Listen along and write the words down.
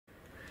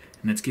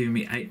and that's giving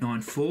me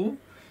 894.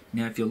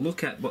 Now if you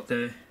look at what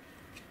the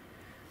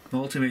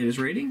multimeter is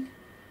reading,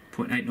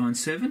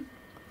 0.897.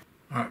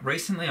 Alright,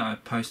 recently I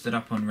posted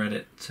up on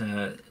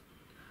Reddit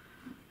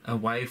a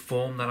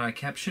waveform that I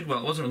captured. Well,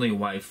 it wasn't really a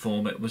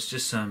waveform, it was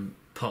just some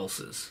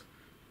pulses,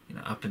 you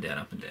know, up and down,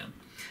 up and down.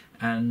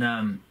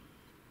 And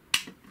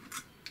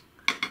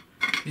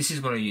this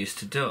is what I used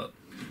to do it.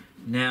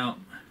 Now,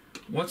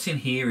 what's in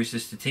here is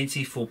just a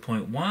ADC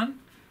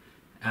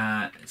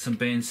 4.1, some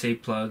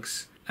BNC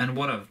plugs, and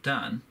what I've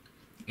done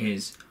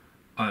is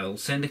I'll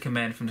send a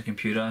command from the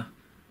computer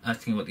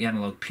asking what the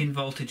analog pin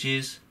voltage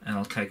is, and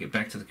I'll take it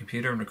back to the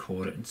computer and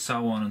record it, and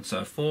so on and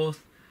so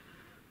forth.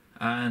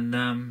 And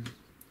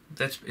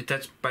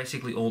that's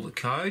basically all the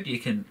code. You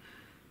can,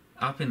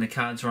 up in the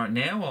cards right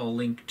now, I'll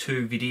link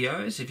 2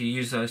 videos. If you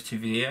use those 2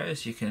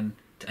 videos, you can,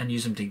 and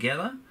use them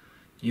together,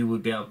 you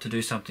would be able to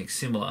do something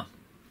similar.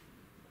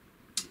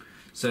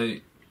 So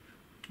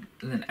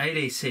an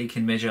ADC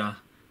can measure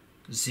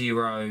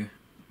 0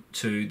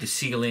 to the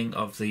ceiling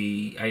of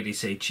the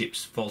ADC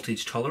chip's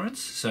voltage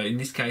tolerance. So in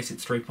this case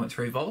it's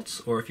 3.3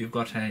 volts, or if you've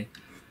got a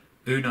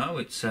Uno,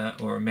 it's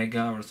or a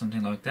Mega or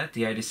something like that,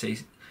 the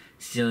ADC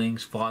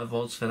ceiling's 5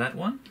 volts for that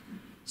one.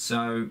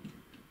 So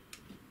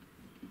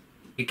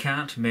it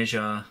can't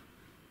measure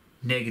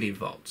negative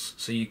volts,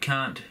 so you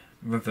can't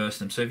reverse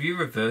them. So if you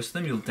reverse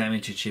them, you'll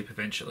damage your chip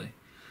eventually.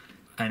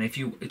 And if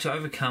you, to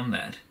overcome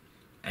that,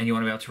 and you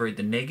want to be able to read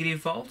the negative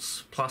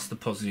volts plus the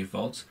positive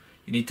volts,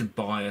 you need to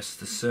bias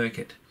the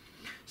circuit.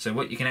 So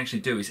what you can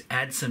actually do is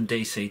add some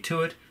DC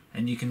to it,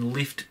 and you can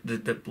lift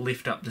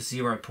up the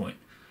 0 point.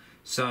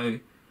 So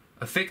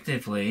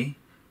effectively,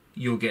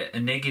 you'll get a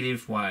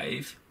negative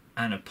wave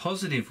and a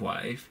positive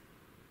wave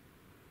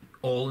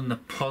all in the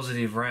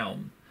positive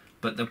realm.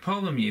 But the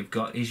problem you've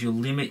got is you'll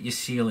limit your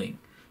ceiling.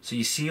 So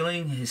your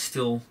ceiling is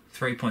still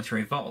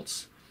 3.3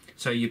 volts.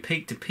 So your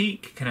peak to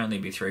peak can only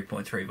be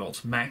 3.3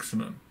 volts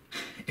maximum.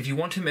 If you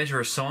want to measure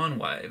a sine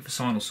wave, a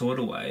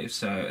sinusoidal wave,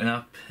 so an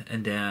up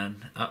and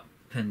down,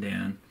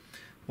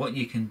 what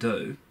you can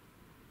do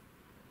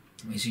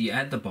is you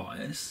add the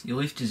bias, you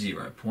lift your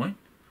 0 point.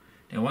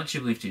 Now once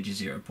you've lifted your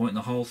 0 point,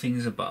 the whole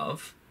thing's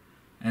above,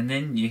 and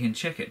then you can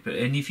check it.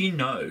 And if you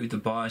know the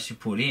bias you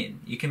put in,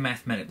 you can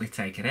mathematically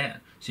take it out.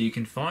 So you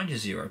can find your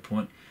 0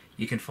 point,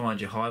 you can find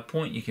your high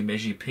point, you can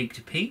measure your peak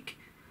to peak,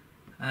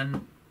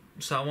 and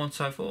so on and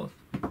so forth.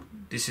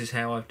 This is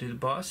how I do the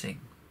biasing.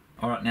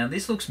 Alright, now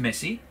this looks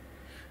messy,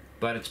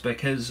 but it's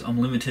because I'm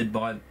limited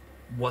by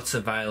what's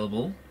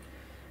available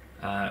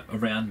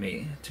around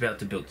me to be able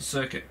to build the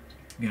circuit.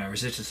 You know,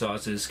 resistor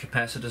sizes,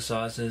 capacitor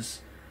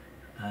sizes,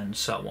 and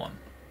so on.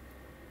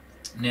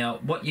 Now,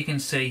 what you can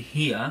see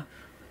here,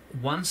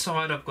 one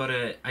side I've got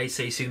a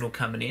AC signal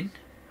coming in,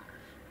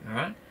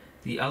 alright?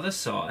 The other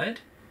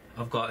side,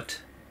 I've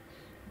got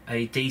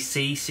a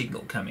DC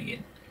signal coming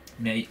in.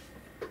 Now,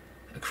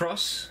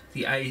 across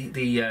the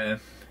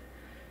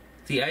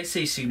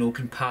AC signal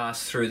can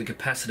pass through the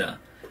capacitor,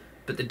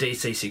 but the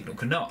DC signal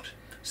cannot.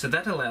 So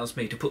that allows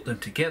me to put them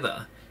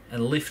together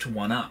and lift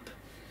one up.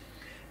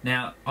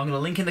 Now, I'm going to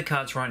link in the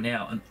cards right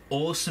now an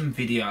awesome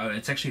video.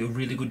 It's actually a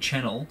really good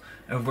channel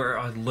of where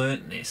I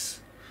learnt this.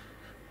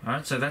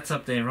 Alright, so that's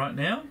up there right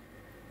now.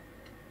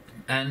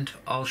 And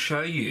I'll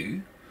show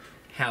you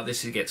how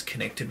this gets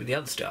connected with the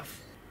other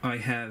stuff. I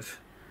have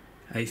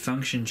a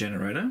function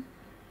generator,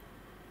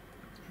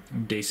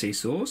 DC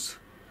source.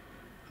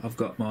 I've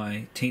got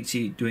my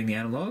teensy doing the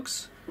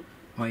analogs.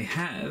 I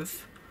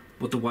have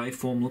what the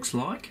waveform looks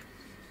like.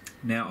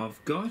 Now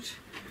I've got,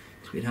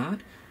 it's a bit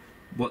hard,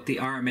 what the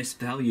RMS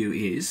value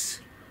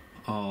is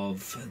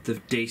of the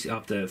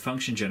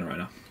function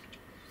generator.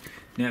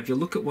 Now if you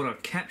look at what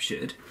I've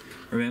captured,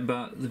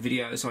 remember the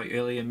videos I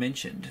earlier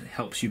mentioned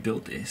helps you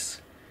build this.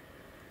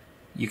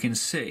 You can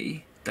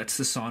see that's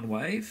the sine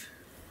wave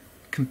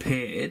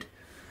compared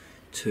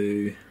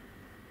to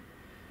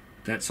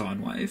that sine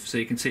wave. So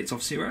you can see it's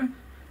off 0,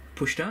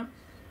 pushed up.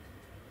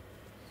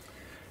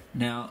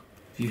 Now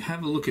if you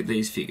have a look at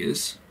these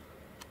figures,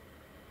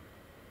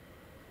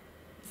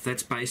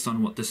 that's based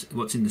on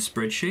what's in the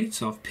spreadsheet.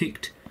 So I've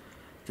picked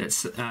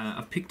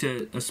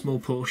a small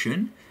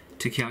portion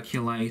to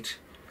calculate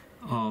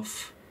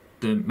off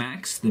the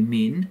max, the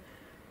min.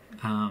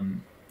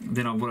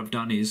 Then what I've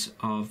done is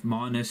I've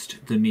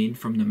minused the min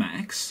from the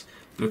max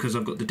because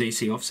I've got the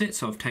DC offset.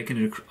 So I've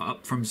taken it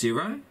up from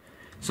 0.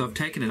 So I've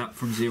taken it up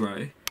from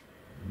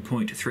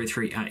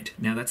 0.338.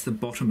 Now that's the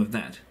bottom of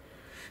that.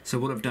 So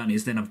what I've done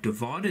is then I've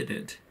divided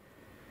it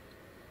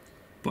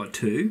by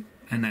 2,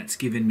 and that's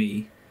given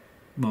me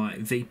my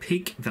V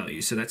peak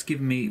value. So that's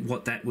given me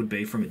what that would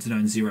be from its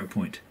known 0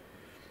 point,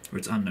 or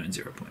its unknown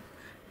 0 point.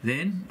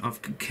 Then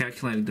I've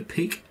calculated the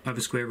peak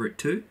over square root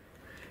 2,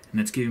 and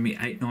that's giving me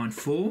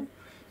 894.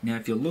 Now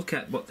if you look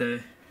at what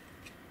the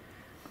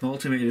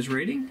multimeter is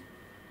reading,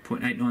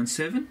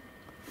 0.897,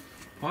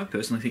 I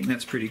personally think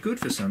that's pretty good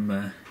for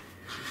some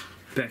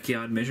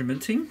backyard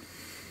measurementing.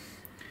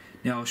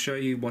 Now I'll show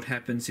you what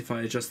happens if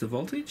I adjust the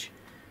voltage.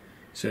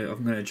 So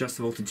I'm going to adjust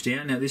the voltage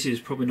down. Now this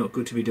is probably not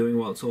good to be doing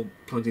while it's all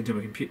plugged into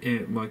my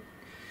computer, my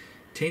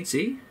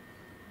teensy,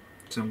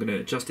 So I'm going to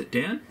adjust it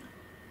down.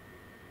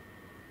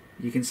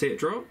 You can see it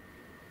drop.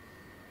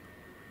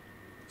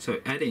 So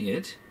adding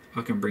it,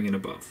 I can bring it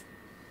above.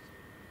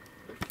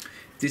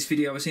 If this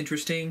video was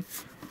interesting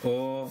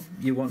or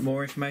you want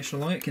more information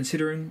along it,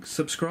 consider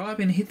subscribe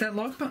and hit that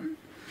like button.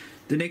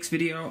 The next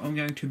video I'm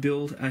going to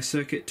build a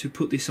circuit to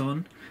put this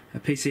on a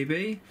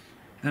PCB,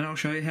 and I'll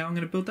show you how I'm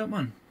going to build that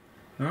one.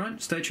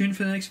 Alright, stay tuned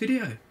for the next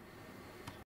video.